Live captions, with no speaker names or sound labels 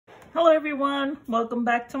Hello everyone, welcome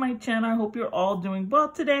back to my channel. I hope you're all doing well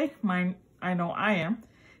today. I know I am.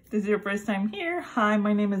 If this is your first time here, hi,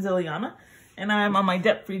 my name is Ileana and I'm on my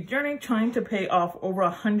debt-free journey trying to pay off over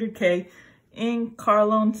 100K in car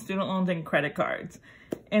loans, student loans, and credit cards.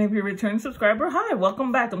 And if you're a returning subscriber, hi,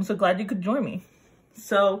 welcome back. I'm so glad you could join me.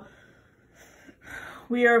 So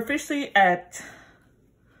we are officially at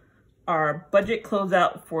our budget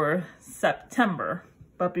closeout for September.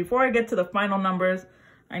 But before I get to the final numbers,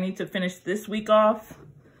 I need to finish this week off.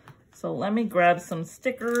 So let me grab some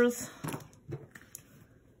stickers.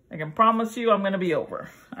 I can promise you I'm gonna be over.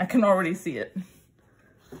 I can already see it.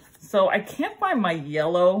 So I can't find my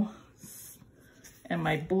yellow and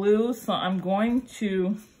my blue, so I'm going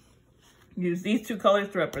to use these two colors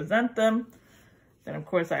to represent them. Then of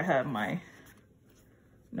course I have my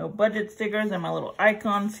no budget stickers and my little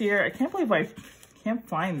icons here. I can't believe I can't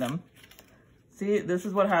find them. See, this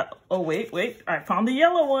is what happened. Oh, wait, I found the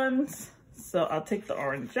yellow ones. So I'll take the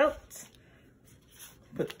orange out.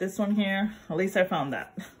 Put this one here. At least I found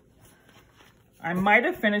that. I might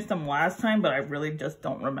have finished them last time, but I really just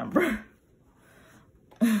don't remember.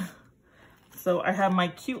 So I have my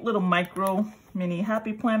cute little micro mini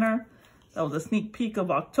happy planner. That was a sneak peek of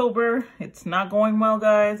October. It's not going well,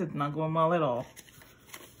 guys. It's not going well at all.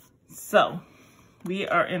 So we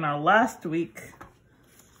are in our last week,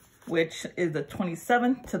 which is the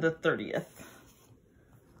 27th to the 30th.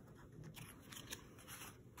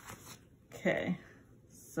 Okay,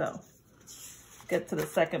 so get to the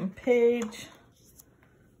second page.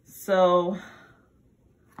 So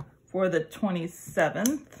for the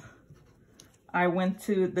 27th, I went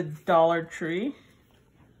to the Dollar Tree.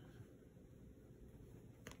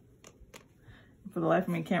 For the life of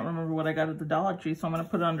me, I can't remember what I got at the Dollar Tree, so I'm gonna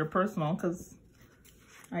put it under personal because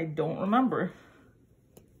I don't remember.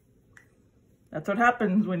 That's what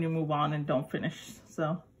happens when you move on and don't finish.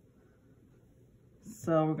 So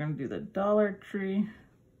we're gonna do the Dollar Tree.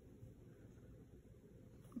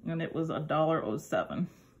 And it was $1.07.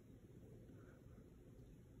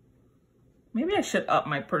 Maybe I should up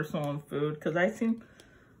my personal and food because I seem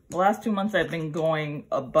the last 2 months I've been going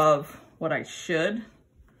above what I should.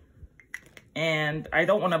 And I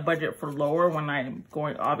don't want to budget for lower when I'm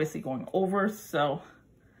obviously going over. So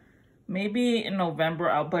maybe in November,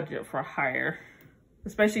 I'll budget for higher,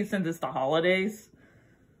 especially since it's the holidays.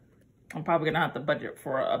 I'm probably going to have to budget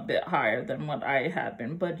for a bit higher than what I have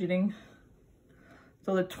been budgeting.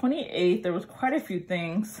 So the 28th, there was quite a few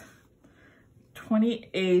things.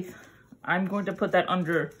 28th, I'm going to put that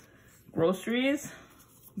under groceries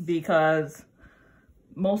because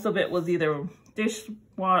most of it was either dish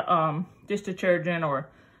detergent or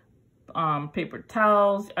paper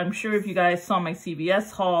towels. I'm sure if you guys saw my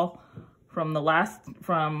CVS haul from the last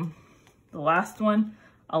one,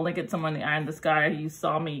 I'll link it somewhere in the eye in the sky. You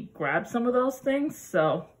saw me grab some of those things,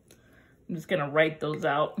 so I'm just gonna write those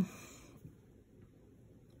out.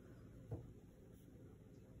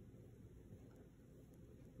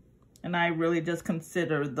 And I really just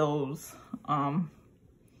consider those, I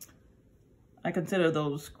consider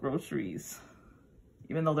those groceries,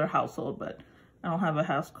 even though they're household, but I don't have a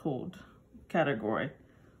household category,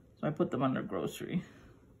 so I put them under grocery.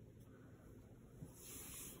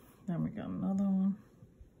 Then we got another one.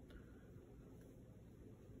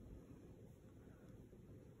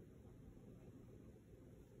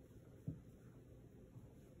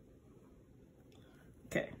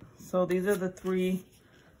 Okay, so these are the three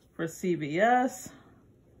for CVS.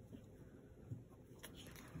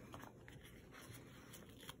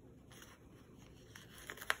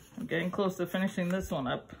 I'm getting close to finishing this one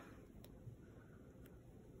up.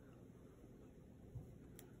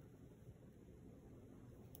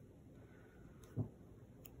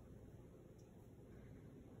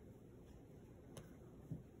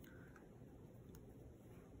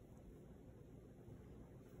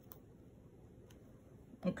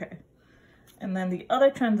 Okay, and then the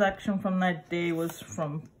other transaction from that day was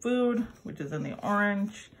from food, which is in the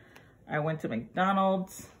orange. I went to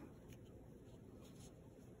McDonald's.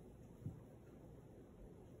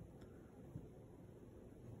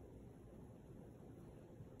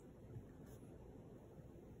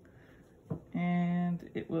 And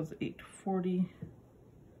it was $8.40.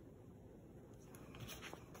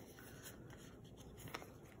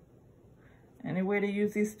 Any way to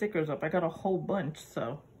use these stickers up? I got a whole bunch,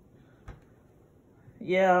 so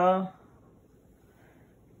yeah.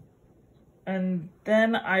 And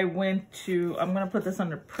then I went to, I'm gonna put this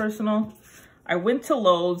under personal. I went to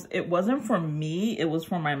Lowe's. It wasn't for me, it was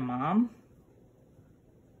for my mom.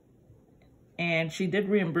 And she did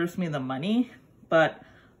reimburse me the money, but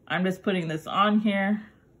I'm just putting this on here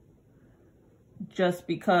just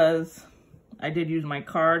because I did use my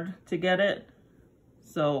card to get it.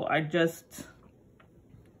 So I just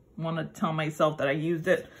want to tell myself that I used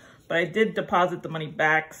it, but I did deposit the money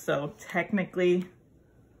back. So technically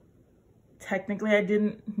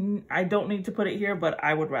I don't need to put it here, but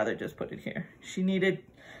I would rather just put it here.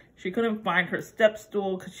 She couldn't find her step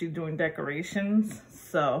stool because she's doing decorations.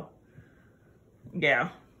 So yeah,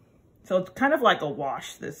 so it's kind of like a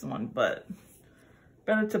wash, this one, but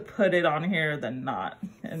better to put it on here than not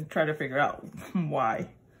and try to figure out why.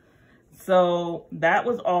 So that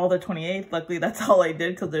was all the 28th. Luckily, that's all I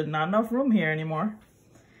did because there's not enough room here anymore.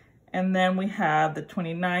 And then we have the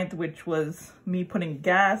 29th, which was me putting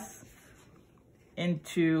gas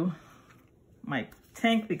into my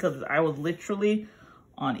tank because I was literally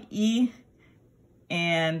on E.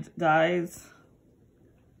 And guys,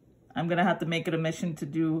 I'm gonna have to make it a mission to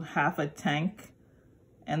do half a tank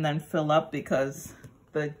and then fill up because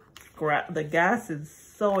the gas is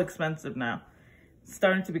so expensive now. It's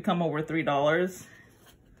starting to become over $3,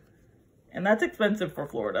 and that's expensive for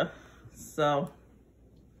Florida. So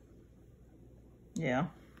yeah,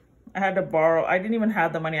 I had to borrow. I didn't even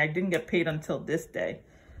have the money. I didn't get paid until this day.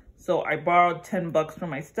 So I borrowed 10 bucks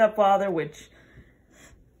from my stepfather, which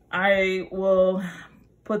I will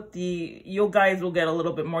put you guys will get a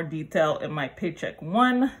little bit more detail in my paycheck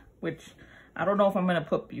 1, which I don't know if I'm going to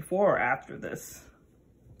put before or after this.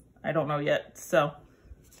 I don't know yet. So,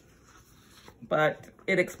 but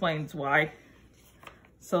it explains why.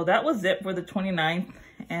 So that was it for the 29th.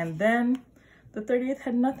 And then the 30th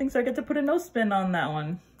had nothing, so I get to put a no spend on that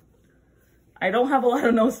one. I don't have a lot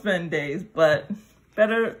of no spend days, but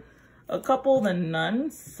better a couple than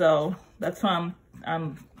none. So that's why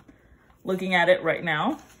I'm looking at it right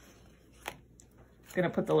now.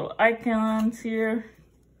 Gonna put the little icons here.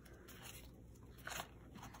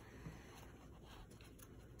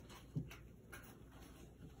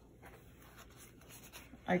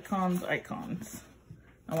 Icons.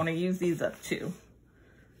 I want to use these up too.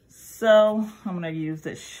 So I'm gonna use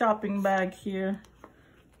this shopping bag here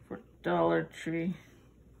for Dollar Tree.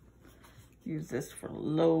 Use this for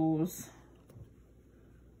Lowe's.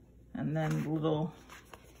 And then the little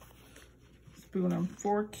spoon and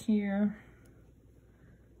fork here.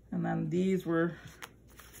 And then these were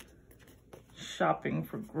shopping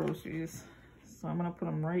for groceries. So I'm gonna put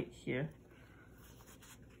them right here.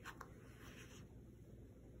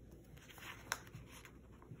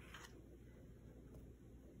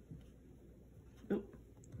 Oop.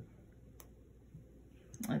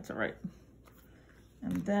 That's all right.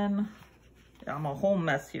 And then, yeah, I'm a whole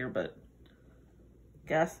mess here, but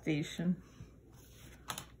gas station.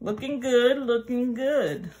 Looking good, looking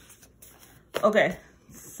good. Okay,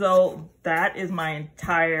 so that is my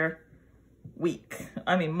entire week.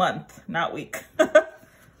 I mean month, not week.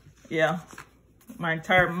 Yeah, my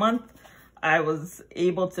entire month. I was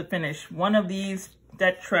able to finish one of these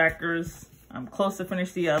debt trackers. I'm close to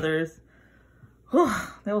finish the others. Whew,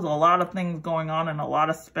 there was a lot of things going on and a lot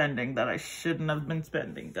of spending that I shouldn't have been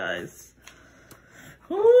spending, guys.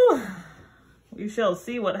 Whew. We shall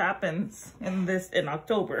see what happens in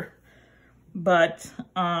October. But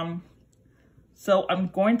so I'm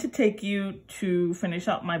going to take you to finish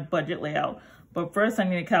out my budget layout. But first I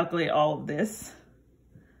need to calculate all of this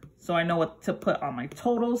so I know what to put on my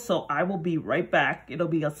total. So I will be right back. It'll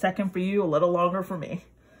be a second for you, a little longer for me.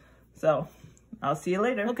 So I'll see you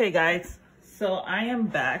later. Okay guys, so I am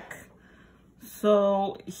back.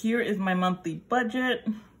 So here is my monthly budget.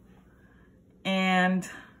 And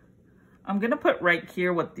I'm gonna put right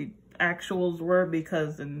here what the actuals were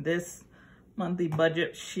because in this monthly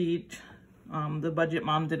budget sheet, the budget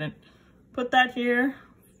mom didn't put that here.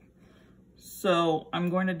 So I'm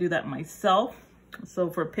going to do that myself. So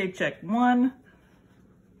for paycheck 1,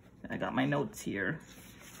 I got my notes here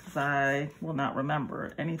because I will not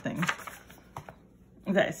remember anything.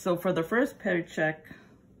 Okay, so for the first paycheck,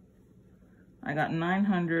 I got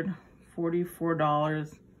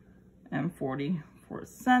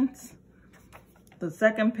 $944.44. The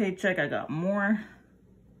second paycheck, I got more.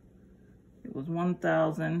 It was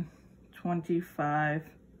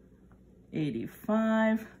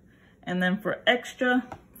 $1,025.85. And then for extra,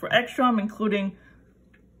 I'm including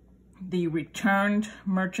the returned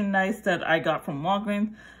merchandise that I got from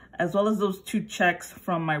Walgreens, as well as those 2 checks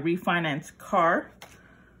from my refinance car.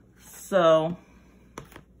 So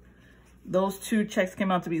those 2 checks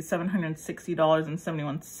came out to be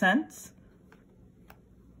 $760.71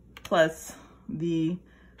 plus the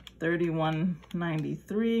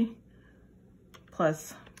 $31.93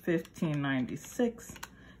 plus $15.96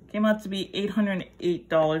 came out to be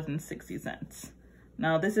 $808.60.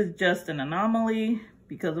 Now this is just an anomaly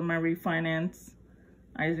because of my refinance.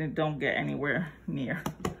 I don't get anywhere near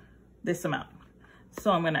this amount.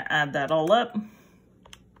 So I'm gonna add that all up.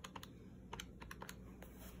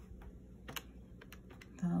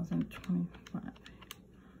 1,025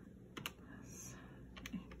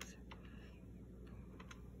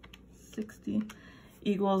 60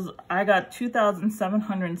 equals, I got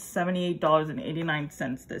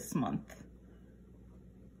 $2,778.89 this month,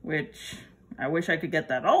 which I wish I could get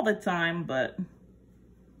that all the time, but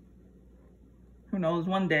who knows,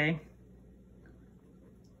 one day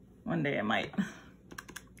I might.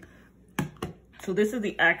 So this is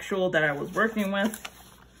the actual that I was working with.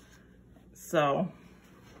 So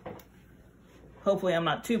hopefully I'm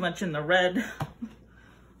not too much in the red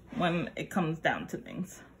when it comes down to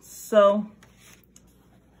things. So,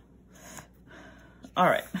 all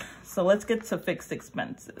right, so let's get to fixed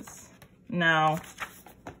expenses. Now,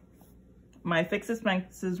 my fixed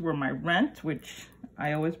expenses were my rent, which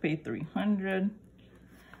I always pay $300,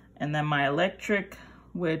 and then my electric,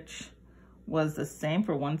 which was the same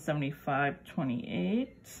for $175.28.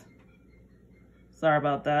 Sorry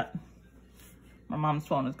about that. My mom's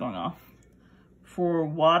phone is going off. For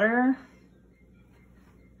water,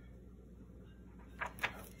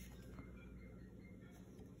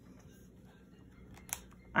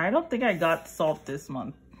 I don't think I got salt this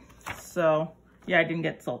month. So, yeah, I didn't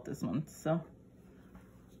get salt this month. So,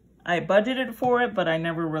 I budgeted for it, but I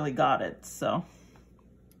never really got it. So,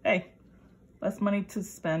 hey, less money to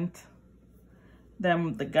spend.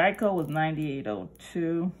 Then the Geico was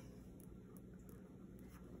 $98.02.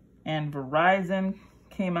 And Verizon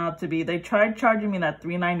came out to be, they tried charging me that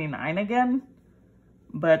 $3.99 again,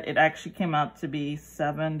 but it actually came out to be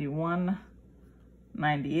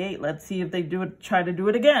 $71.98. Let's see if they try to do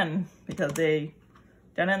it again, because they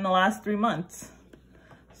done it in the last 3 months.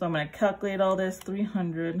 So I'm gonna calculate all this.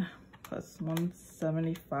 300 plus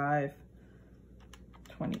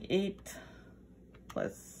 175.28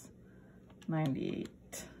 plus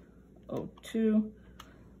 98.02,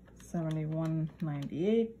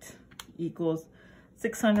 71.98 equals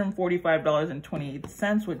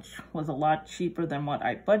 $645.28, which was a lot cheaper than what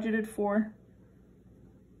I budgeted for.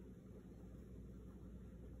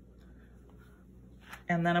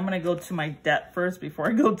 And then I'm gonna go to my debt first before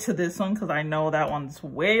I go to this one, because I know that one's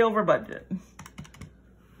way over budget.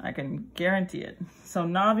 I can guarantee it. So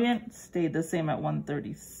Navient stayed the same at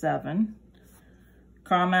 $137.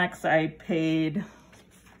 CarMax, I paid.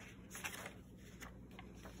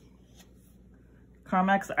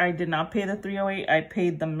 CarMax, I did not pay the $308. I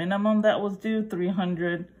paid the minimum that was due,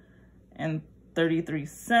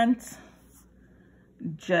 $333.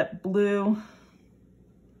 JetBlue,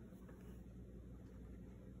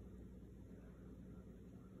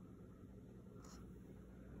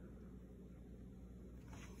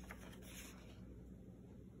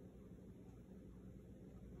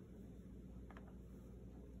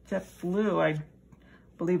 I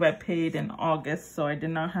believe I paid in August, so I did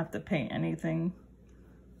not have to pay anything.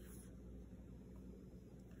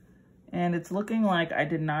 And it's looking like I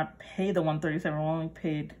did not pay the $137, I only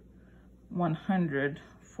paid $100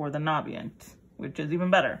 for the Navient, which is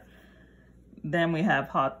even better. Then we have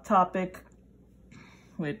Hot Topic,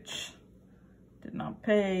 which did not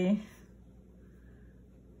pay.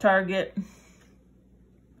 Target,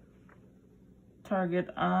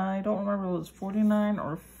 I don't remember, it was 49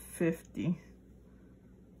 or 50.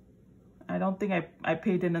 I don't think I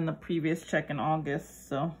paid it in the previous check in August,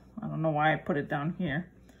 so I don't know why I put it down here.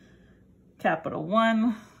 Capital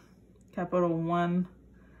One,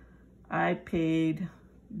 I paid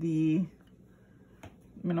the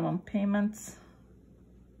minimum payments.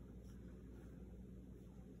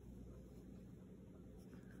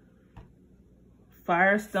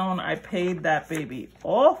 Firestone, I paid that baby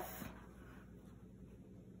off.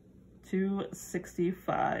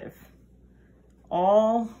 $265,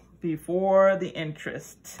 all before the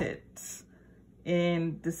interest hits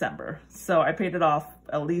in December. So I paid it off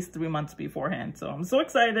at least 3 months beforehand. So I'm so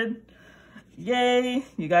excited. Yay.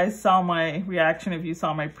 You guys saw my reaction if you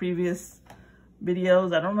saw my previous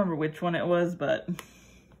videos. I don't remember which one it was, but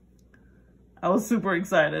I was super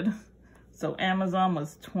excited. So Amazon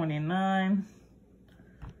was $29.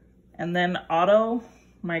 And then Auto,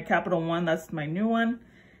 my Capital One, that's my new one.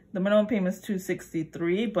 The minimum payment is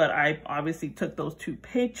 $263, but I obviously took those 2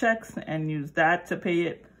 paychecks and used that to pay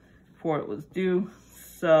it before it was due.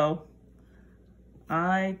 So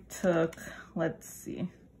I took, let's see,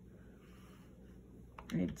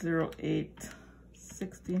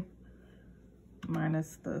 808.60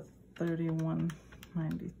 minus the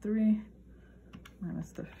 31.93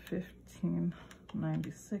 minus the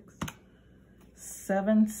 15.96,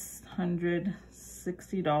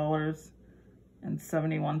 $760 went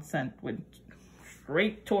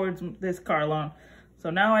straight towards this car loan. So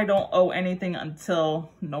now I don't owe anything until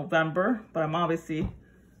November, but I'm obviously,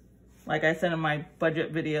 like I said in my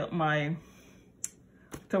budget video, my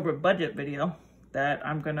October budget video, that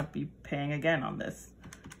I'm gonna be paying again on this.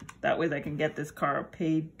 That way I can get this car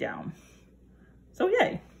paid down. So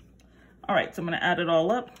yay. All right, so I'm gonna add it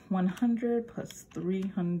all up. 100 plus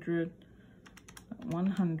 300,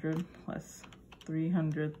 100 plus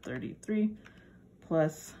 333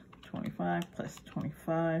 plus 25 plus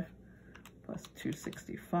 25 plus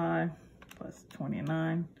 265 plus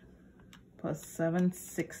 29 plus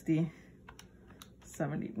 760,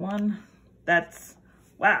 71. That's,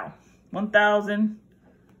 wow,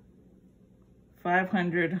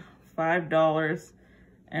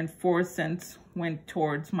 $1,505.04 went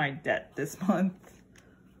towards my debt this month.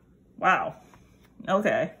 Wow.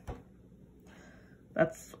 Okay.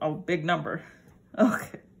 That's a big number.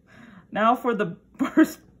 Okay. Now for the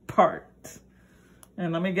first part.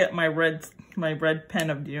 And let me get my red pen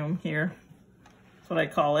of doom here. That's what I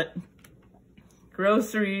call it.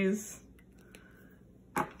 Groceries.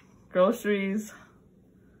 Groceries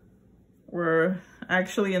were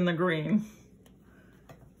actually in the green.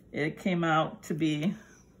 It came out to be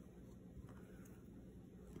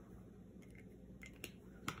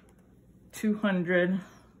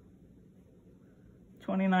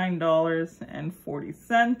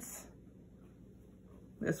 $229.40.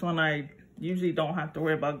 This one I usually don't have to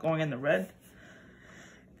worry about going in the red.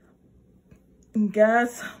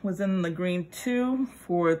 Gas was in the green too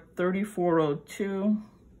for $34.02.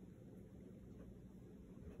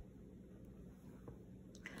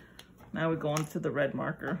 Now we go into the red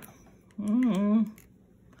marker.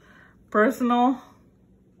 Personal,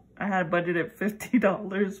 I had budgeted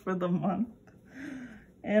 $50 for the month.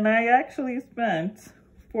 And I actually spent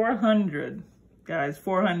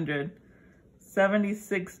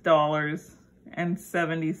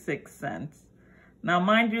 $476.76. Now,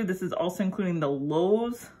 mind you, this is also including the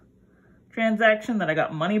Lowe's transaction that I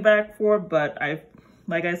got money back for, but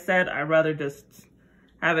like I said, I'd rather just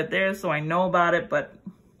have it there so I know about it. But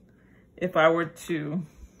if I were to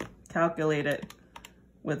calculate it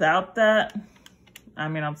without that, I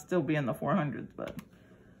mean, I'll still be in the 400s, but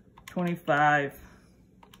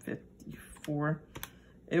 25.54.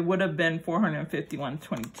 It would have been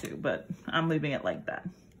 451.22, but I'm leaving it like that.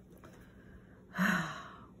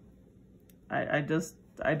 I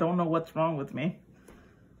don't know what's wrong with me.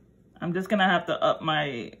 I'm just gonna have to up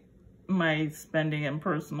my spending and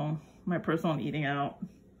my personal and eating out.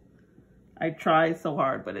 I try so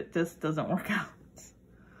hard, but it just doesn't work out.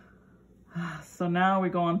 So now we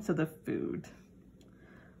go on to the food.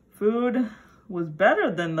 Food was better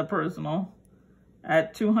than the personal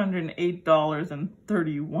at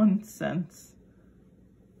 $208.31.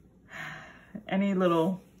 Any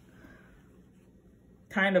little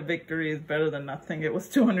kind of victory is better than nothing. It was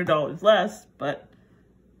 $200 less, but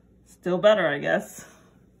still better, I guess.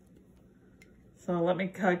 So let me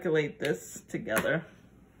calculate this together.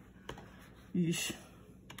 Yeesh.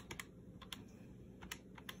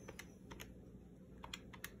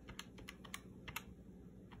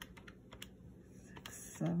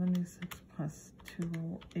 76 plus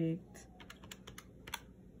 208.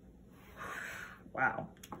 Wow.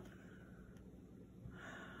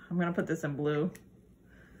 I'm gonna put this in blue.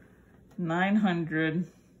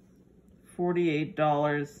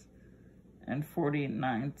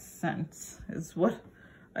 $948.49 is what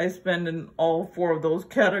I spend in all four of those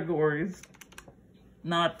categories.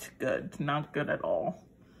 Not good. Not good at all.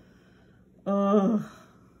 Ugh.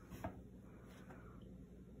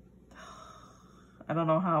 I don't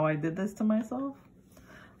know how I did this to myself.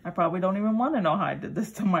 I probably don't even want to know how I did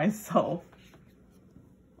this to myself.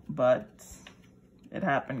 But it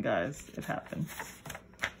happened, guys. It happened.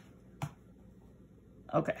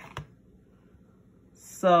 Okay.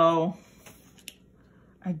 So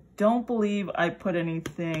I don't believe I put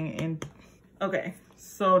anything in. Okay.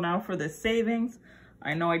 So now for the savings,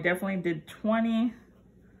 I know I definitely did 20.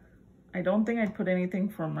 I don't think I put anything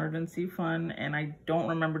for emergency fund, and I don't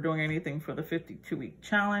remember doing anything for the 52-week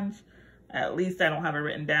challenge. At least I don't have it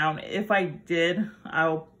written down. If I did,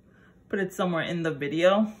 I'll put it somewhere in the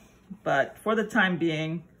video. But for the time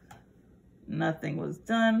being, nothing was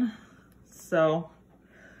done. So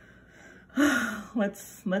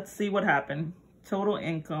let's see what happened. Total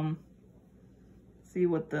income. See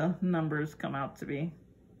what the numbers come out to be.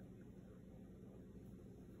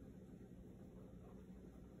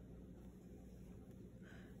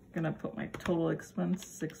 Gonna put my total expense,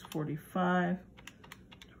 645,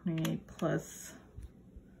 28 plus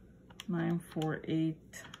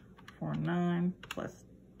 94849 plus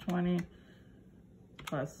 20,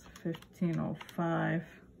 plus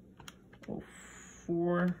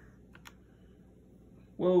 1505.04.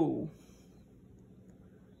 Whoa.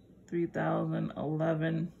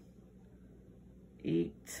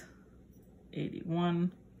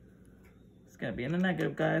 3,011.881. It's gonna be in the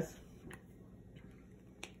negative, guys.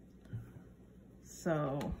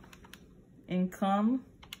 So income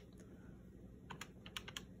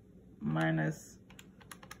minus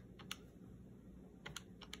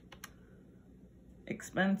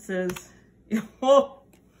expenses. Whoa.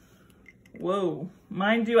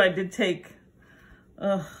 Mind you, I did take,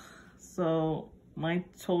 so my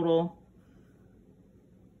total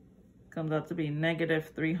comes out to be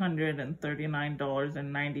negative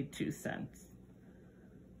 $339.92.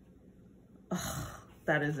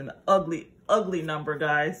 That is an ugly, ugly number,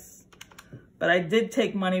 guys. But I did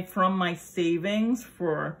take money from my savings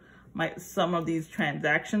for some of these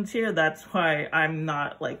transactions here. That's why I'm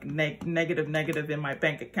not like negative in my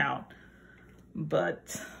bank account.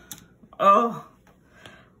 But oh,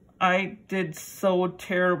 I did so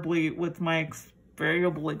terribly with my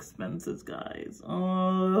variable expenses, guys.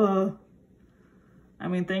 I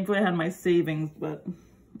mean, thankfully I had my savings, but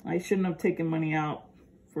I shouldn't have taken money out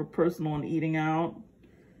for personal and eating out.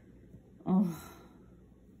 Oh,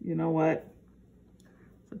 you know what?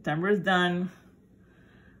 September is done.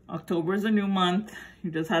 October is a new month.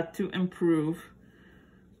 You just have to improve.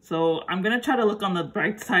 So I'm gonna try to look on the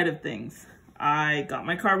bright side of things. I got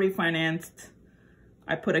my car refinanced.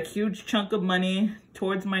 I put a huge chunk of money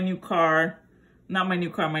towards my new car. Not my new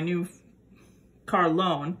car, my new car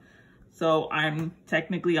loan. So I'm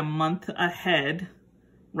technically a month ahead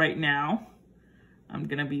right now. I'm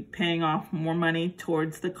gonna be paying off more money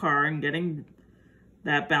towards the car and getting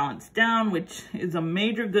that balance down, which is a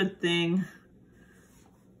major good thing.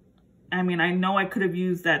 I mean, I know I could have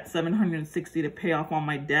used that $760 to pay off all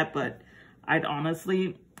my debt, but I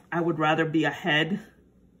would rather be ahead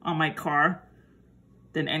on my car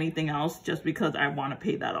than anything else, just because I want to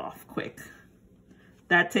pay that off quick.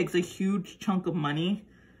 That takes a huge chunk of money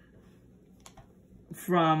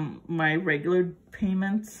from my regular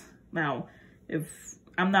payments. Now, if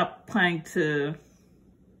I'm not planning to,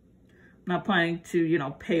 you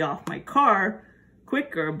know, pay off my car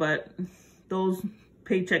quicker, but those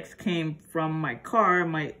paychecks came from my car,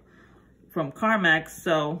 from CarMax,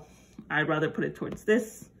 so I'd rather put it towards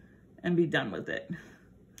this and be done with it.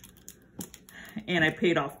 And I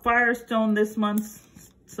paid off Firestone this month,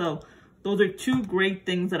 so those are two great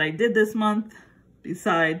things that I did this month,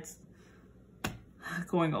 besides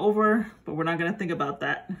going over, but we're not gonna think about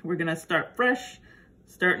that. We're gonna start fresh,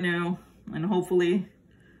 start new, and hopefully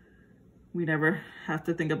we never have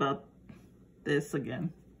to think about this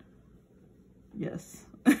again. Yes.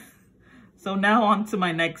 So now on to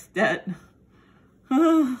my next debt.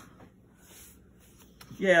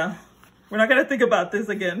 Yeah, we're not gonna think about this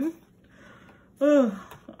again.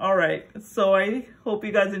 All right, so I hope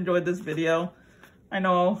you guys enjoyed this video. I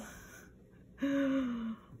know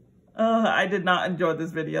I did not enjoy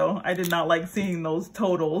this video. I did not like seeing those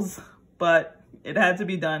totals, but it had to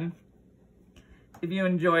be done. If you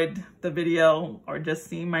enjoyed the video or just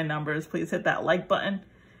seeing my numbers, please hit that like button.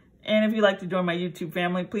 And if you'd like to join my YouTube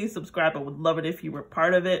family, please subscribe. I would love it if you were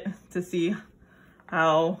part of it to see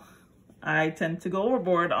how I tend to go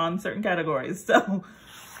overboard on certain categories. So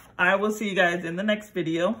I will see you guys in the next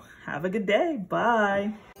video. Have a good day.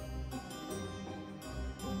 Bye.